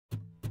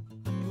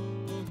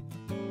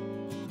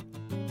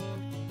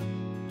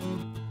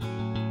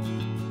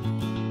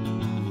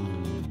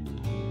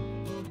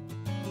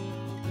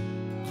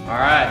All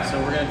right, so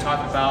we're going to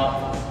talk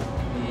about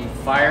the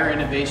Fire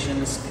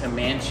Innovations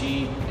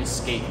Comanche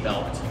Escape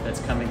Belt that's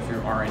coming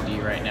through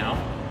R&D right now.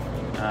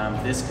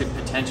 This could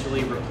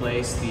potentially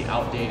replace the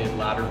outdated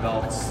ladder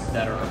belts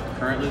that are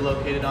currently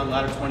located on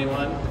ladder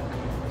 21.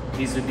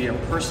 These would be a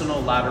personal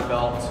ladder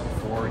belt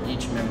for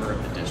each member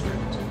of the district.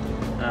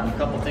 A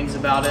couple things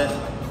about it.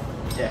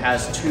 It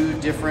has 2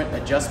 different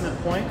adjustment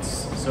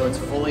points, so it's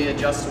fully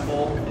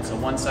adjustable. It's a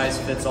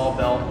one-size-fits-all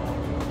belt.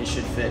 It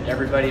should fit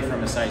everybody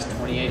from a size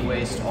 28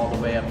 waist all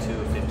the way up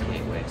to a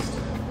 58 waist.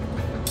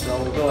 So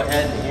we'll go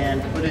ahead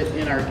and put it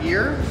in our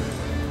gear.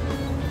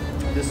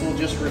 This will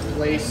just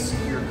replace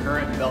your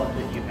current belt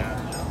that you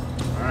have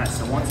now. All right,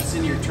 so once it's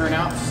in your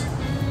turnouts,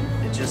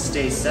 it just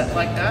stays set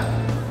like that.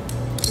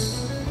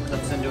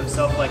 Clips into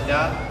itself like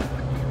that.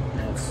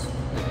 And it's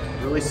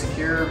really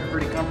secure,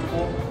 pretty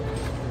comfortable.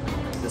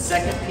 The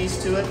second piece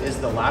to it is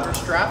the ladder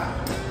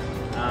strap.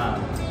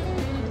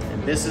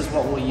 And this is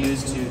what we'll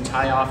use to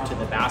tie off to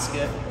the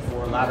basket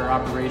for ladder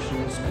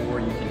operations, or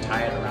you can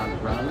tie it around a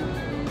rung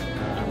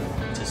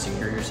to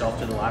secure yourself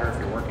to the ladder if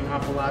you're working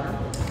off the ladder.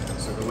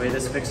 So the way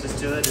this fixes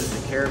to it is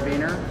the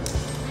carabiner,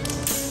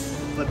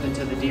 flip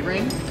into the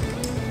D-ring.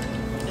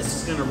 This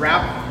is going to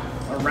wrap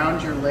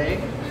around your leg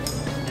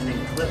and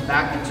then clip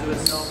back into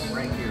itself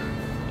right here.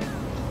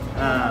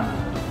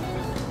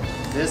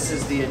 This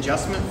is the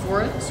adjustment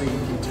for it, so you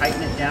can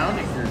tighten it down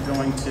if you're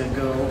going to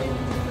go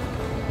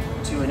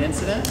to an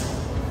incident.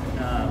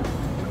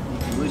 You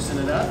can loosen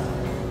it up.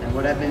 And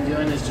what I've been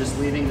doing is just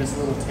leaving this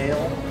little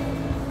tail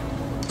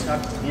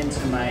tucked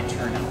into my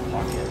turnout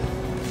pocket,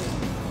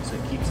 so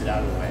it keeps it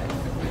out of the way.